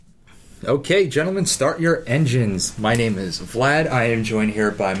Okay, gentlemen, start your engines. My name is Vlad. I am joined here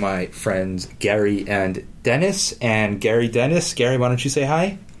by my friends Gary and Dennis. And Dennis, why don't you say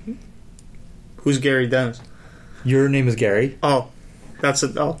hi? Who's Gary Dennis? Your name is Gary. That's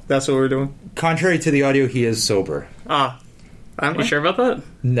what we're doing. Contrary to the audio, he is sober. Am you sure about that?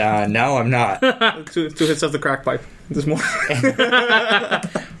 Nah, no, I'm not. 2 hits of the crack pipe this morning.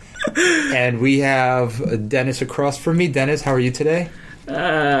 And we have Dennis across from me. Dennis, how are you today?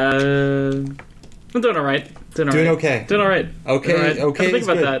 I'm doing all right. Doing okay. Doing all right. Okay. Okay. Think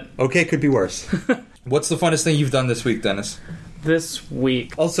about that. Okay, could be worse. What's the funnest thing you've done this week, Dennis? This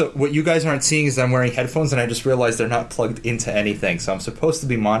week. Also, what you guys aren't seeing is I'm wearing headphones, and I just realized they're not plugged into anything. So I'm supposed to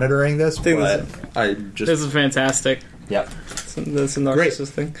be monitoring this, but This is fantastic. Yep. That's a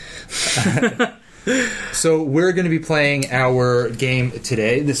narcissist thing. So we're going to be playing our game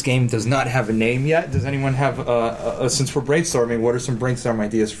today. This game does not have a name yet. Does anyone have, since we're brainstorming, what are some brainstorm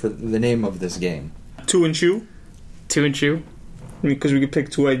ideas for the name of this game? 2 and Chew. 2 and Chew? Because we could pick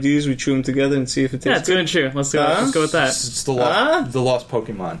 2 ideas, we chew them together and see if it tastes good. 2 and Chew. Let's go with that. It's the lost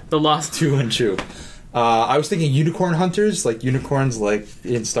Pokemon. The lost 2 and Chew. I was thinking unicorn hunters, like unicorns like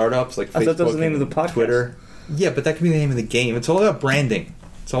in startups, like Facebook, I thought that was the name of the podcast. Twitter. Yeah, but that could be the name of the game. It's all about branding.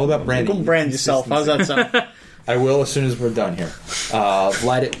 Go brand yourself. How's that sound? I will as soon as we're done here.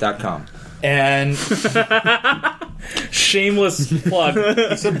 Vladit.com. And shameless plug.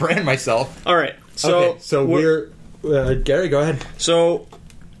 I said brand myself. All right. So we're Gary, go ahead. So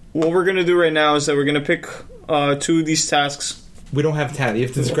what we're going to do right now is that we're going to pick 2 of these tasks. We don't have time. You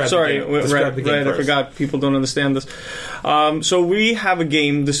have to describe the game. Describe the game first. I forgot. People don't understand this. So we have a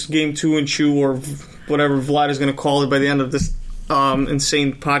game, this game 2 and Chew, or whatever Vlad is going to call it by the end of this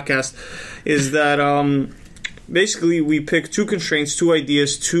insane podcast, is that basically we pick 2 constraints, 2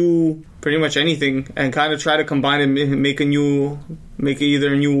 ideas, 2 pretty much anything, and kind of try to combine and make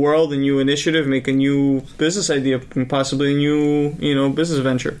either a new world, a new initiative, make a new business idea, and possibly a new business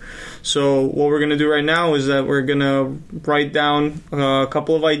venture. So what we're going to do right now is that we're going to write down a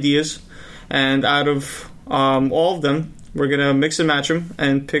couple of ideas, and out of all of them, we're going to mix and match them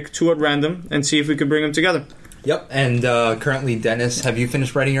and pick 2 at random and see if we can bring them together. Yep, and currently, Dennis, have you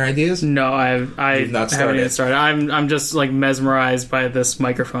finished writing your ideas? No, I You've not started. haven't even started. I'm just like mesmerized by this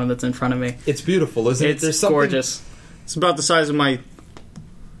microphone that's in front of me. It's beautiful, isn't it? It's gorgeous. It's about the size of my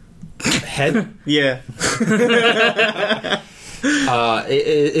head. Yeah.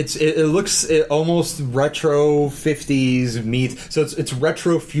 It looks almost retro 50s meets. So it's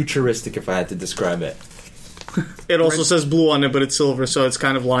retro futuristic, if I had to describe it. It also says blue on it, but it's silver, so it's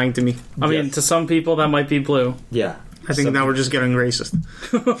kind of lying to me. I mean, to some people that might be blue. Yeah. I think now we're just getting racist.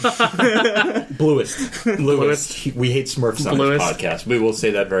 Bluest. We hate Smurfs on this podcast. We will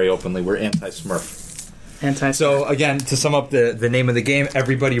say that very openly. We're anti-Smurf. So, again, to sum up the name of the game,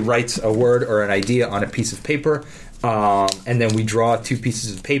 everybody writes a word or an idea on a piece of paper, and then we draw 2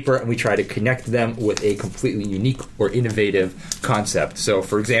 pieces of paper, and we try to connect them with a completely unique or innovative concept. So,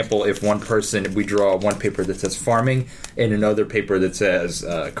 for example, if we draw one paper that says farming and another paper that says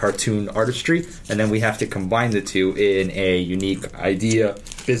cartoon artistry, and then we have to combine the 2 in a unique idea,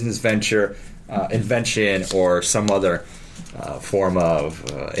 business venture, invention, or some other form of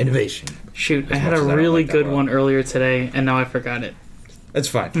innovation. Shoot, I had a really good one earlier today, and now I forgot it. It's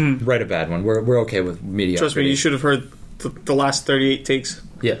fine. Write a bad one. We're okay with mediocrity. Trust me, you should have heard the last 38 takes.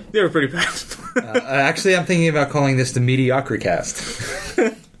 Yeah. They were pretty bad. Actually, I'm thinking about calling this the Mediocre Cast.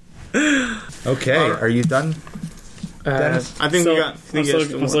 Okay, are you done, Dennis? I think we got...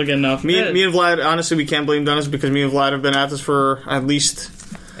 I'm still getting enough. Me and Vlad, honestly, we can't blame Dennis because me and Vlad have been at this for at least...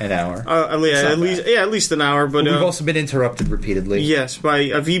 An hour. At least an hour. But we've also been interrupted repeatedly. Yes, by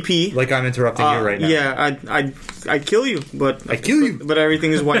a VP. Like I'm interrupting you right now. Yeah, I'd kill you, but But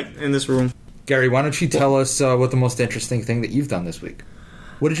everything is white in this room. Gary, why don't you tell us what the most interesting thing that you've done this week?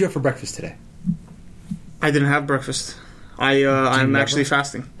 What did you have for breakfast today? I didn't have breakfast. I'm actually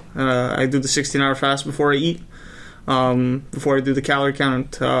fasting. I do the 16-hour fast before I eat. Before I do the calorie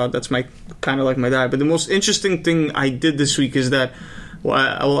count. That's my kind of like my diet. But the most interesting thing I did this week is that.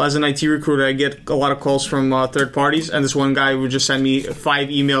 Well, as an IT recruiter, I get a lot of calls from third parties, and this one guy would just send me 5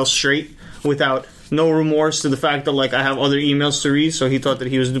 emails straight without no remorse to the fact that I have other emails to read, so he thought that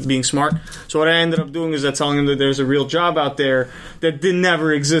he was being smart. So what I ended up doing is telling him that there's a real job out there that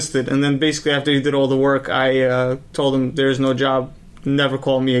never existed, and then basically after he did all the work, I told him there's no job, never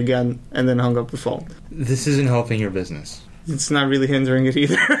call me again, and then hung up the phone. This isn't helping your business. It's not really hindering it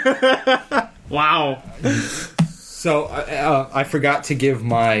either. Wow. So I forgot to give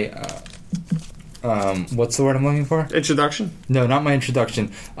my what's the word I'm looking for? Introduction? No, not my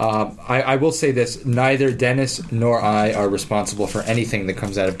introduction. I will say this: neither Dennis nor I are responsible for anything that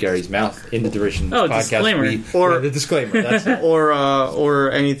comes out of Gary's mouth in the duration of this podcast. Disclaimer. The disclaimer. That's it.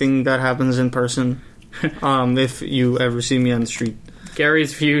 or anything that happens in person. If you ever see me on the street.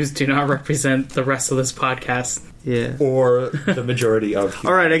 Gary's views do not represent the rest of this podcast. Yeah. Or the majority of.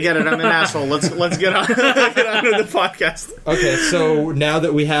 All right, I get it. I'm an asshole. Let's get on to the podcast. Okay, so now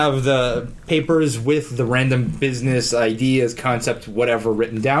that we have the papers with the random business ideas, concept, whatever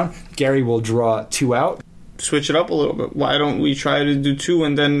written down, Gary will draw 2 out. Switch it up a little bit. Why don't we try to do 2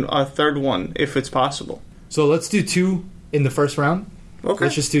 and then a third one, if it's possible? So let's do 2 in the first round. Okay.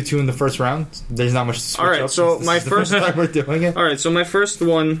 Let's just do 2 in the first round. There's not much to switch up. All right, so my first time we're doing it. All right, so my first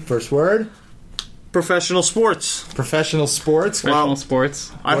one. First word. Professional sports. Professional sports. Professional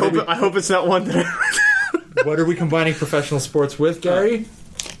sports. I hope it's not one that. What are we combining professional sports with, Gary?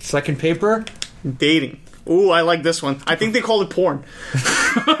 Second paper. Dating. Ooh, I like this one. I think they call it porn.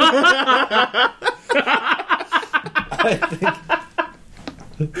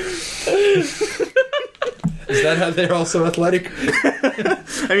 Is that how they're also athletic?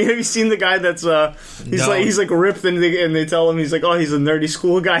 I mean, have you seen the guy that's he's like ripped and they tell him he's like, oh, he's a nerdy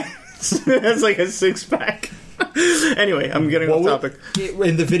school guy. That's like a 6-pack. Anyway, I'm getting off topic.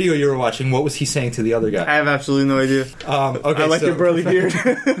 In the video you were watching, what was he saying to the other guy? I have absolutely no idea. Okay, I like your burly beard.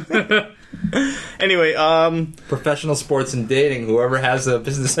 Anyway, professional sports and dating. Whoever has a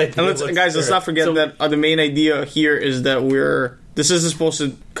business idea. And let's not forget that the main idea here is that this isn't supposed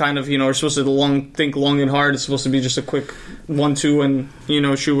to kind of, we're supposed to think long and hard. It's supposed to be just a quick 1-2 and,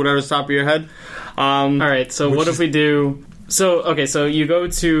 shoot whatever's top of your head. All right, so what if we do... So you go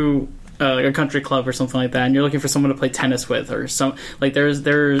to a country club or something like that, and you're looking for someone to play tennis with, or some like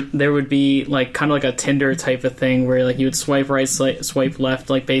there would be like kind of like a Tinder type of thing where like you would swipe right, swipe left,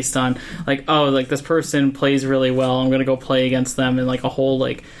 like based on like, oh, like this person plays really well, I'm gonna go play against them, and like a whole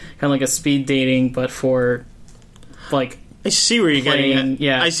like kind of like a speed dating, but for like. I see where you're getting at.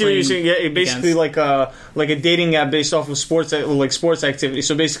 Yeah, I see what you're saying. Yeah, basically like a dating app based off of sports activity.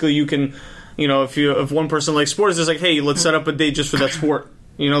 So basically, you can, if one person likes sports, it's like, hey, let's set up a date just for that sport.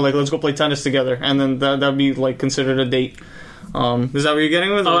 Like let's go play tennis together, and then that'd be like considered a date. Is that what you're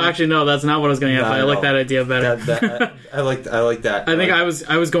getting with? Oh, actually, no, that's not what I was going to get. I like that idea better. I like that. I think I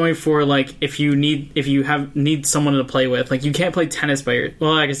was going for like if you need someone to play with, like you can't play tennis by yourself.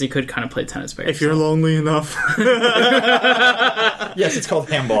 Well, I guess you could kind of play tennis by yourself. If you're lonely enough. Yes, it's called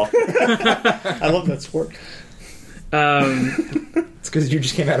handball. I love that sport. It's because you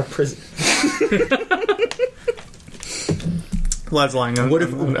just came out of prison. Lad's lying.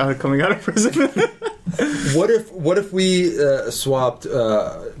 Coming out of prison. What if we swapped?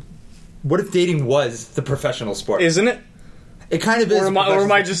 What if dating was the professional sport? Isn't it? It kind of is. Or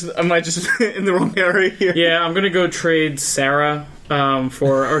am I just in the wrong area here? Yeah, I'm gonna go trade Sarah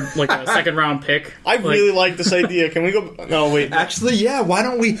for like a second round pick. I really like this idea. Can we go? No, wait. Actually, yeah. Why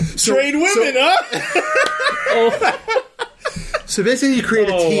don't we trade women? Huh? So basically, you create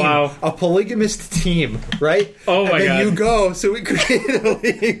a team, a polygamist team, right? Oh my god! And then you go. So we create a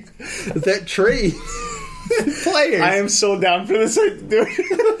league that trades players. I am so down for this.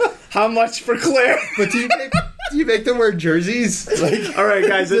 How much for Claire? But do you make them wear jerseys? Like, all right,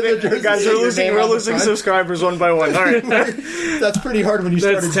 guys. We're losing subscribers one by one. All right, that's pretty hard when you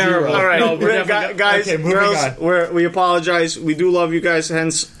start at terrible. 0. All right, guys. Okay, moving on. We apologize. We do love you guys.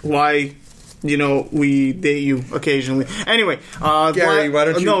 Hence why. We date you occasionally. Anyway, Gary, why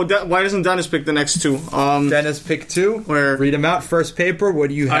don't you... No, why doesn't Dennis pick the next 2? Dennis pick 2. Read them out. First paper, what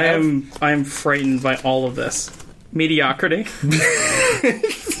do you have? I am frightened by all of this. Mediocrity.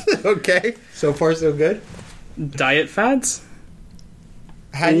 Okay. So far, so good. Diet fads.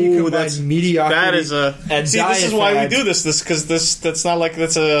 How do you combine mediocrity that is a... and see, diet this is why fads? We do this, because that's not like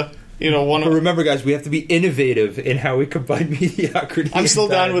that's a... But remember, guys, we have to be innovative in how we combine mediocrity. I'm still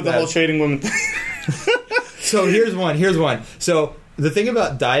down with the whole trading women. So here's one. So the thing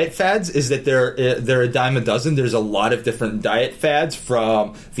about diet fads is that they're a dime a dozen. There's a lot of different diet fads,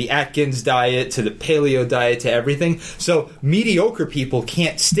 from the Atkins diet to the paleo diet to everything. So mediocre people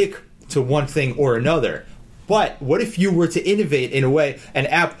can't stick to one thing or another. But what if you were to innovate in a way, an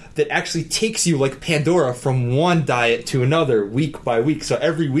app that actually takes you like Pandora from one diet to another week by week? So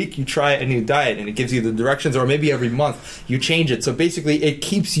every week you try a new diet and it gives you the directions, or maybe every month you change it. So basically it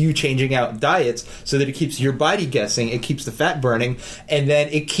keeps you changing out diets so that it keeps your body guessing, it keeps the fat burning, and then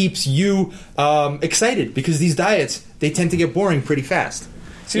it keeps you excited, because these diets, they tend to get boring pretty fast.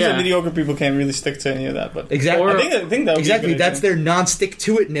 Seems like mediocre people can't really stick to any of that, but exactly. I think that would exactly. Be that's their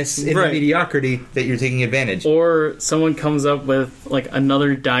non-stick-to-itness in the mediocrity that you're taking advantage. Or someone comes up with like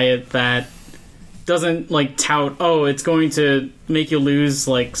another diet that doesn't like tout, oh, it's going to make you lose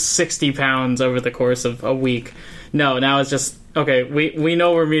like 60 pounds over the course of a week. No, now it's just, okay, we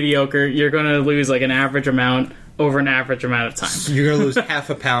know we're mediocre. You're going to lose like an average amount over an average amount of time. You're going to lose half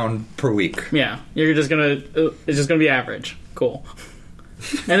a pound per week. Yeah, you're just going to, it's just going to be average. Cool.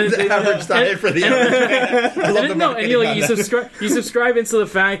 And the average diet for the average man. I love the marketing on that. You subscribe into the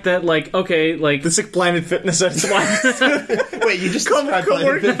fact that, like, okay, like... It's like Planet Fitness. Wait, you just come work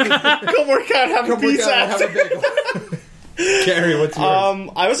out, have a pizza. Gary, what's yours?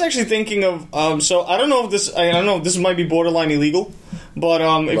 I was actually thinking of so I don't know if this might be borderline illegal, but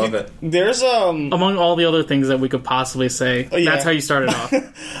there's among all the other things that we could possibly say, that's how you started off.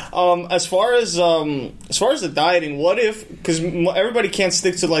 As far as the dieting, what if, because everybody can't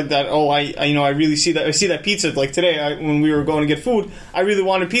stick to like that, I really see that pizza, like today when we were going to get food, I really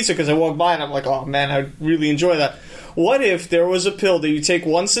wanted pizza because I walked by and I'm like, oh man, I really enjoy that. What if there was a pill that you take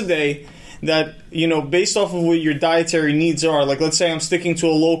once a day that, based off of what your dietary needs are, like let's say I'm sticking to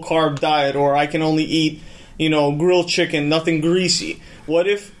a low carb diet, or I can only eat, grilled chicken, nothing greasy. What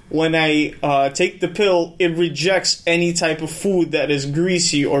if when I take the pill, it rejects any type of food that is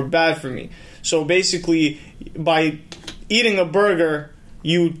greasy or bad for me? So basically, by eating a burger,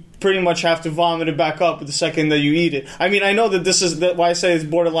 you pretty much have to vomit it back up the second that you eat it. I mean, I know that this is why I say it's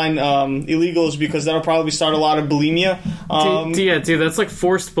borderline illegal is because that'll probably start a lot of bulimia. Dude, that's like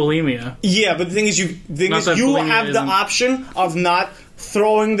forced bulimia. Yeah, but the thing is, you have the option of not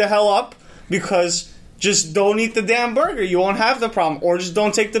throwing the hell up, because just don't eat the damn burger. You won't have the problem, or just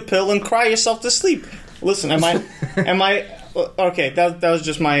don't take the pill and cry yourself to sleep. Listen, am I okay? That was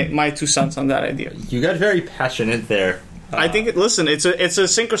just my 2 cents on that idea. You got very passionate there. I think it's a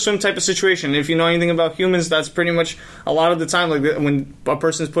sink or swim type of situation. If you know anything about humans, that's pretty much a lot of the time. Like when a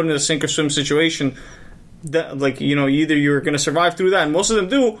person is put in a sink or swim situation, either you're going to survive through that, and most of them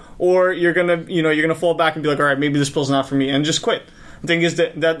do, or you're gonna fall back and be like, all right, maybe this pill's not for me, and just quit. The thing is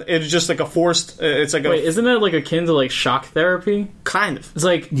that it's just like a forced. It's like isn't that like akin to like shock therapy? Kind of. It's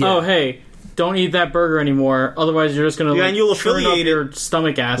like, oh hey, don't eat that burger anymore, otherwise you're just going to and you'll affiliate your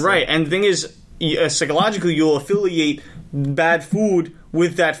stomach acid. Right, and the thing is, psychologically, you'll affiliate bad food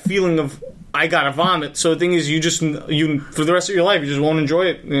with that feeling of I gotta vomit. So the thing is, you for the rest of your life, you just won't enjoy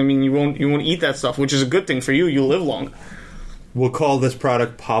it. I mean, you won't eat that stuff, which is a good thing for you. You'll live longer. We'll call this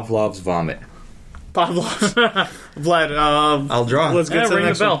product Pavlov's Vomit. Pavlov's. Vlad, I'll draw. Let's get to the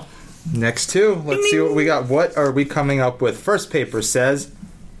next bell. Next 2. Let's see what we got. What are we coming up with? First paper says,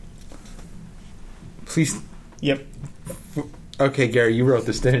 please. Yep. Okay, Gary, you wrote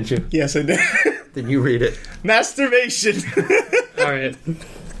this, didn't you? Yes, I did. Then you read it. Masturbation. All right.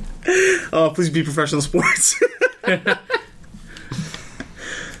 Please be professional sports.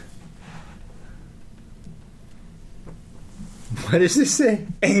 What does this say?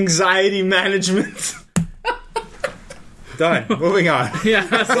 Anxiety management. Done. Moving on. Yeah,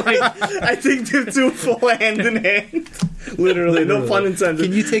 I think they're 2 fall hand in hand. Literally, no pun intended.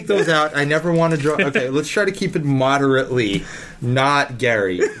 Can you take those out? I never want to draw. Okay, let's try to keep it moderately, not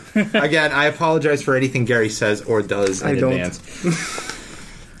Gary. Again, I apologize for anything Gary says or does in advance.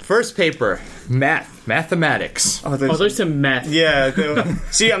 First paper, mathematics. Oh, there's some math. Yeah.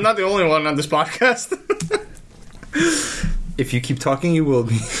 See, I'm not the only one on this podcast. If you keep talking, you will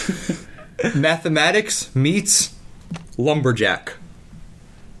be. Mathematics meets lumberjack.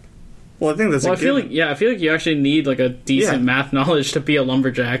 Well, I think that's. I feel like you actually need like a decent math knowledge to be a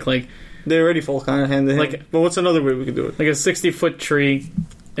lumberjack. Like they already fall kind of hand in hand. But what's another way we could do it? Like a 60-foot tree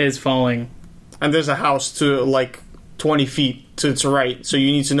is falling, and there's a house to like 20 feet to its right. So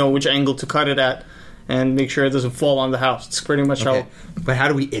you need to know which angle to cut it at, and make sure it doesn't fall on the house. It's pretty much how. But how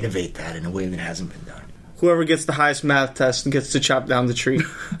do we innovate that in a way that hasn't been done? Whoever gets the highest math test gets to chop down the tree.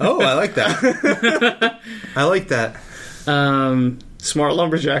 Oh, I like that. I like that. Smart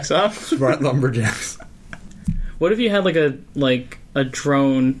lumberjacks, huh? Smart lumberjacks. What if you had like a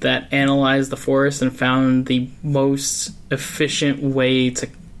drone that analyzed the forest and found the most efficient way to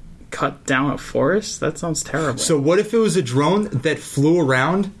cut down a forest? That sounds terrible. So what if it was a drone that flew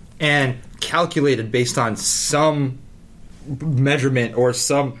around and calculated based on some measurement or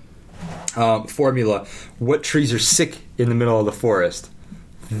some formula what trees are sick in the middle of the forest?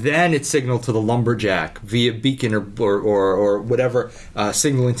 Then it signaled to the lumberjack via beacon or whatever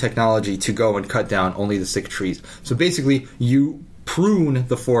signaling technology to go and cut down only the sick trees. So basically, you prune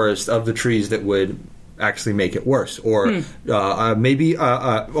the forest of the trees that would actually make it worse, or maybe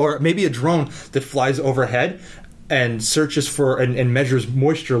a drone that flies overhead and searches for and measures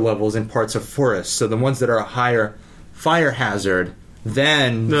moisture levels in parts of forests. So the ones that are a higher fire hazard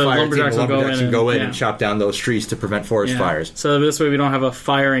then the lumberjacks will go in and chop down those trees to prevent forest fires. So this way we don't have a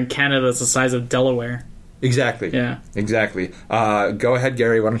fire in Canada that's the size of Delaware. Exactly. Yeah. Exactly. Go ahead,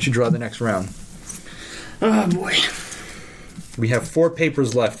 Gary. Why don't you draw the next round? Oh, boy. We have 4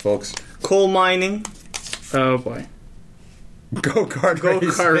 papers left, folks. Coal mining. Oh, boy.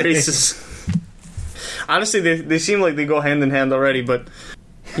 Go-kart races. Honestly, they seem like they go hand in hand already, but...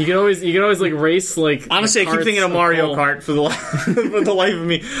 You can always like race like. Honestly, I keep thinking of Mario Kart for the for the life of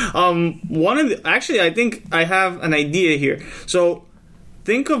me. Actually, I think I have an idea here. So,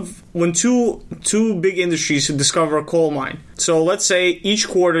 think of when two big industries discover a coal mine. So let's say each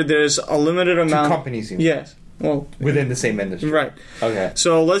quarter there's a limited amount. 2 companies. Yes. Well, within the same industry. Right. Okay.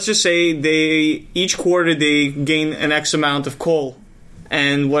 So let's just say each quarter they gain an X amount of coal.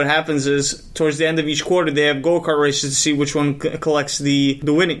 And what happens is, towards the end of each quarter, they have go-kart races to see which one collects the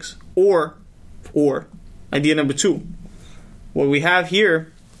winnings. Or, idea number 2. What we have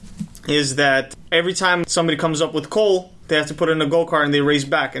here is that every time somebody comes up with coal, they have to put in a go-kart and they race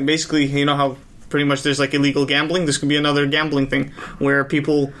back. And basically, you know how pretty much there's like illegal gambling? This could be another gambling thing, where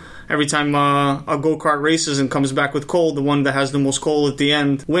people, every time a go-kart races and comes back with coal, the one that has the most coal at the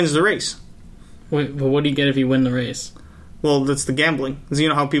end wins the race. Wait, but what do you get if you win the race? Well, that's the gambling. You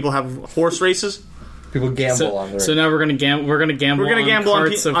know how people have horse races? People gamble on the race. So now we're going to gamble. We're going to gamble on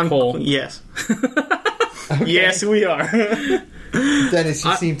carts of coal. Yes. Yes, we are. Dennis,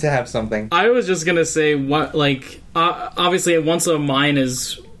 you seem to have something. I was just going to say, obviously, once a mine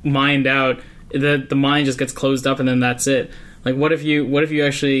is mined out, the mine just gets closed up, and then that's it. Like, what if you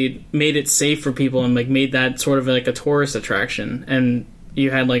actually made it safe for people and like made that sort of like a tourist attraction, and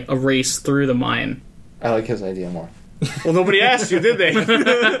you had like a race through the mine? I like his idea more. Well, nobody asked you, did they?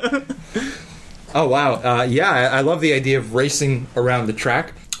 Oh, wow. I love the idea of racing around the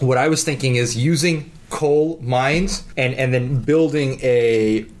track. What I was thinking is using coal mines and then building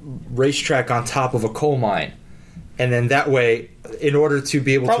a racetrack on top of a coal mine. And then that way, in order to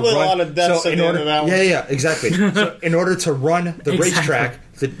be able to run... Probably a lot of deaths at the end of that one. Yeah, exactly. So in order to run the racetrack,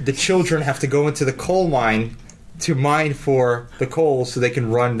 the children have to go into the coal mine to mine for the coal so they can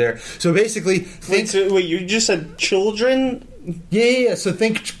run there. So basically... Wait, you just said children? Yeah. So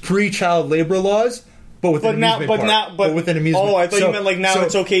think pre-child labor laws, but with an amusement park. But with an amusement. Oh, I thought you meant like now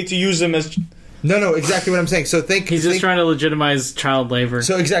it's okay to use them as... No, exactly what I'm saying. So he's just trying to legitimize child labor.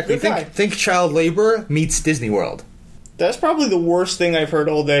 So exactly, think child labor meets Disney World. That's probably the worst thing I've heard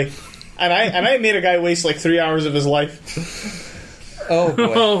all day. And I made a guy waste like 3 hours of his life. Oh,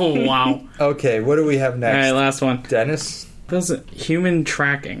 boy. Oh, wow. Okay, what do we have next? All right, last one. Dennis? That's human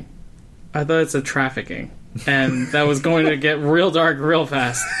tracking. I thought it's a trafficking. And that was going to get real dark real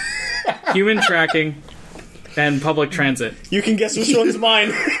fast. Human tracking and public transit. You can guess which one's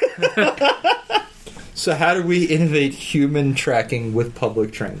mine. So how do we innovate human tracking with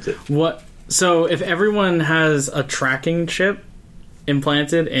public transit? What? So if everyone has a tracking chip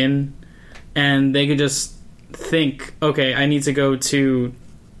implanted in, and they could just think, okay, I need to go to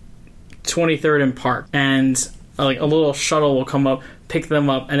 23rd and Park, and like a little shuttle will come up, pick them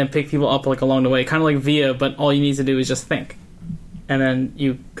up, and then pick people up like along the way, kind of like Via, but all you need to do is just think, and then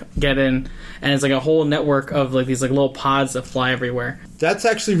you get in, and it's like a whole network of like these like little pods that fly everywhere. That's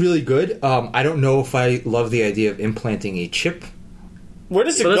actually really good. I don't know if I love the idea of implanting a chip. Where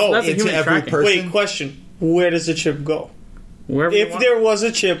does it go? That's into every tracking. Person? Wait, question. Where does the chip go? Wherever if there was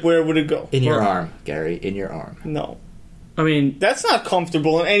a chip, where would it go? In your arm, Gary. In your arm. No. I mean... That's not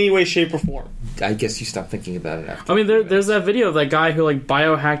comfortable in any way, shape, or form. I guess you stopped thinking about it after. I mean, there's that video of that guy who, like,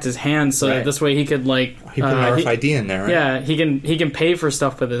 biohacked his hand so that this way he could, like... He put an RFID in there, right? Yeah, he can pay for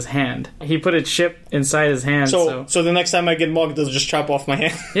stuff with his hand. He put a chip inside his hand, so the next time I get mugged, they'll just chop off my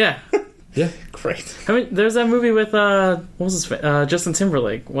hand? Yeah. Yeah. Great. I mean, there's that movie with, what was his Justin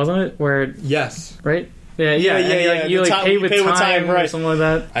Timberlake, wasn't it? Where... Yes. Right? Yeah. And you pay with time right. Or something like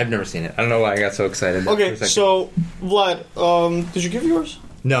that. I've never seen it. I don't know why I got so excited. Okay, so, Vlad, did you give yours?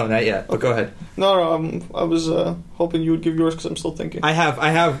 No, not yet. But go ahead. No, I was hoping you would give yours because I'm still thinking.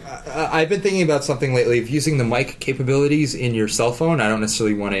 I've been thinking about something lately of using the mic capabilities in your cell phone. I don't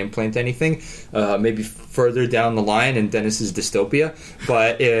necessarily want to implant anything. Maybe further down the line in Dennis's dystopia.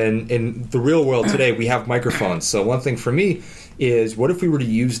 But in the real world today, we have microphones. So one thing for me is, what if we were to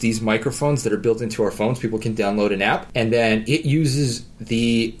use these microphones that are built into our phones? People can download an app, and then it uses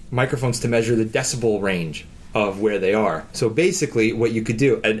the microphones to measure the decibel range of where they are. So basically what you could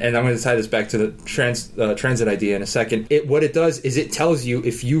do, and I'm going to tie this back to the transit idea in a second, what it does is it tells you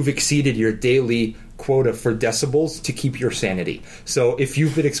if you've exceeded your daily quota for decibels to keep your sanity. So if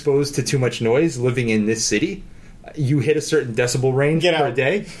you've been exposed to too much noise living in this city, you hit a certain decibel range per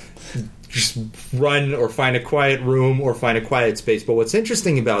day, just run or find a quiet room or find a quiet space. But what's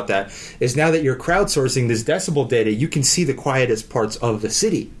interesting about that is now that you're crowdsourcing this decibel data, you can see the quietest parts of the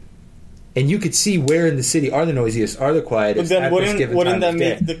city. And you could see where in the city are the noisiest, are the quietest. But then wouldn't that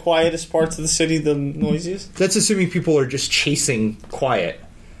make the quietest parts of the city the noisiest? That's assuming people are just chasing quiet,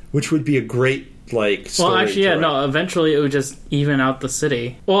 which would be a great, like, story. Well, actually, yeah, no, eventually it would just even out the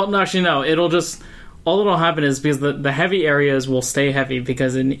city. Well, no, actually, no, it'll just... All that'll happen is because the heavy areas will stay heavy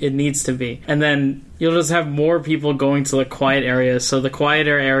because it needs to be. And then you'll just have more people going to the quiet areas, so the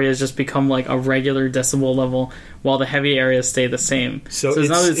quieter areas just become like a regular decibel level while the heavy areas stay the same. So it's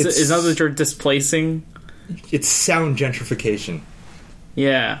not that you're displacing. It's sound gentrification.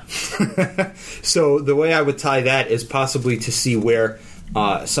 Yeah. So the way I would tie that is possibly to see where,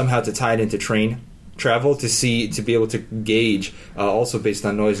 somehow to tie it into train travel, to be able to gauge, also based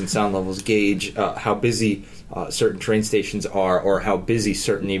on noise and sound levels, gauge how busy certain train stations are, or how busy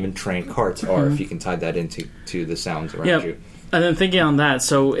certain even train carts are, if you can tie that into the sounds around you. And then thinking on that,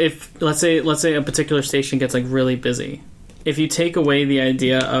 so if let's say a particular station gets like really busy, if you take away the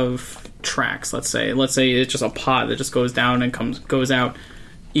idea of tracks, let's say it's just a pod that just goes down and goes out,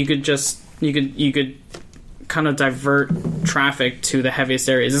 you could kind of divert traffic to the heaviest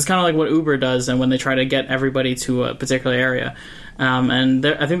areas. It's kind of like what Uber does, and when they try to get everybody to a particular area. And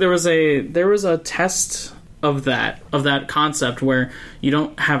I think there was a test of that concept where you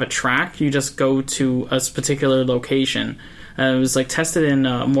don't have a track, you just go to a particular location. It was like tested in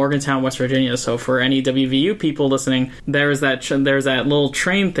Morgantown, West Virginia. So for any WVU people listening, there's that little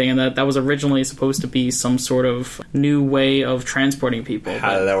train thing, and that was originally supposed to be some sort of new way of transporting people.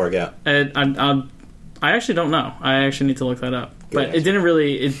 How did that work out? I actually don't know. I actually need to look that up. But it didn't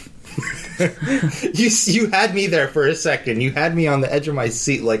really... You had me there for a second. You had me on the edge of my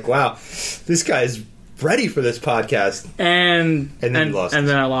seat like, wow, this guy's ready for this podcast. And then you lost it. And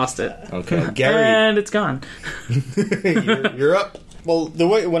then I lost it. Okay, Gary. And it's gone. You're up. Well, the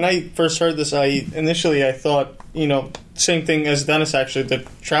way when I first heard this, I thought, same thing as Dennis, actually, the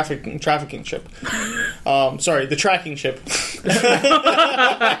trafficking chip. Sorry, the tracking chip.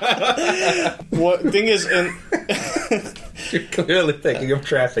 What thing is, you're clearly thinking of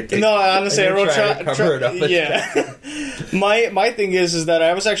trafficking. No, honestly, I wrote yeah. My thing is that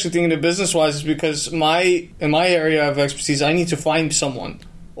I was actually thinking of business wise, because in my area of expertise, I need to find someone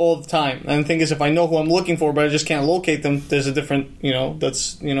all the time. And the thing is, if I know who I'm looking for, but I just can't locate them, there's a different,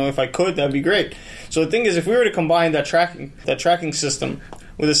 if I could, that'd be great. So the thing is, if we were to combine that tracking system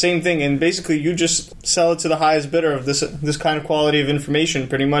with the same thing, and basically you just sell it to the highest bidder of this kind of quality of information,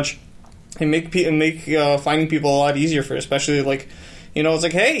 pretty much, and make finding people a lot easier for, especially like, it's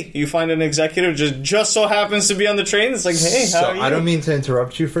like, hey, you find an executive just so happens to be on the train. It's like, hey, how are you? I don't mean to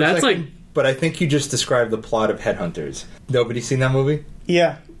interrupt you for a second, but I think you just described the plot of Headhunters. Nobody seen that movie?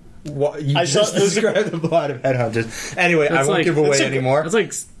 Yeah. You just described the plot of Headhunters. Anyway, I won't give away anymore. That's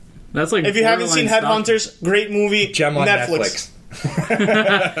like. If you haven't seen Headhunters, great movie. Gem on Netflix.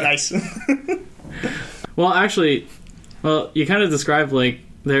 Nice. Well, actually, you kind of described like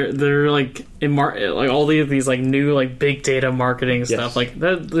they're like like all these like new like big data marketing stuff. Like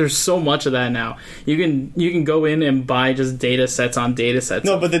there's so much of that now. You can go in and buy just data sets on data sets.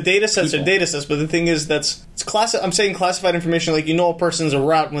 No, but the data sets are data sets. But the thing is, I'm saying classified information. Like, a person's a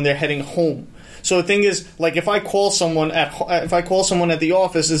route when they're heading home. So the thing is, like, if I call someone at the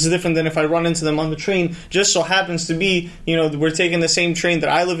office, it's different than if I run into them on the train. Just so happens to be, we're taking the same train. That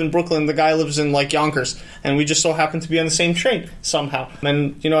I live in Brooklyn, the guy lives in like Yonkers, and we just so happen to be on the same train somehow.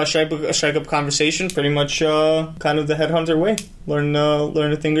 And I strike up conversation, pretty much, kind of the headhunter way. Learn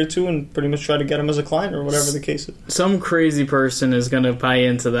a thing or two, and pretty much try to get him as a client or whatever the case is. Some crazy person is going to buy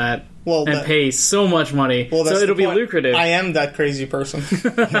into that. Pay so much money. So it'll be lucrative. I am that crazy person.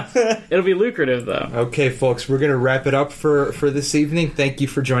 It'll be lucrative, though. Okay, folks, we're going to wrap it up for this evening. Thank you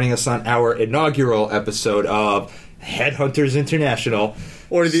for joining us on our inaugural episode of Headhunters International,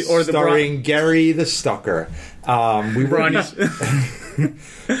 starring Gary the Stalker.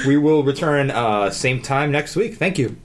 We will return same time next week. Thank you.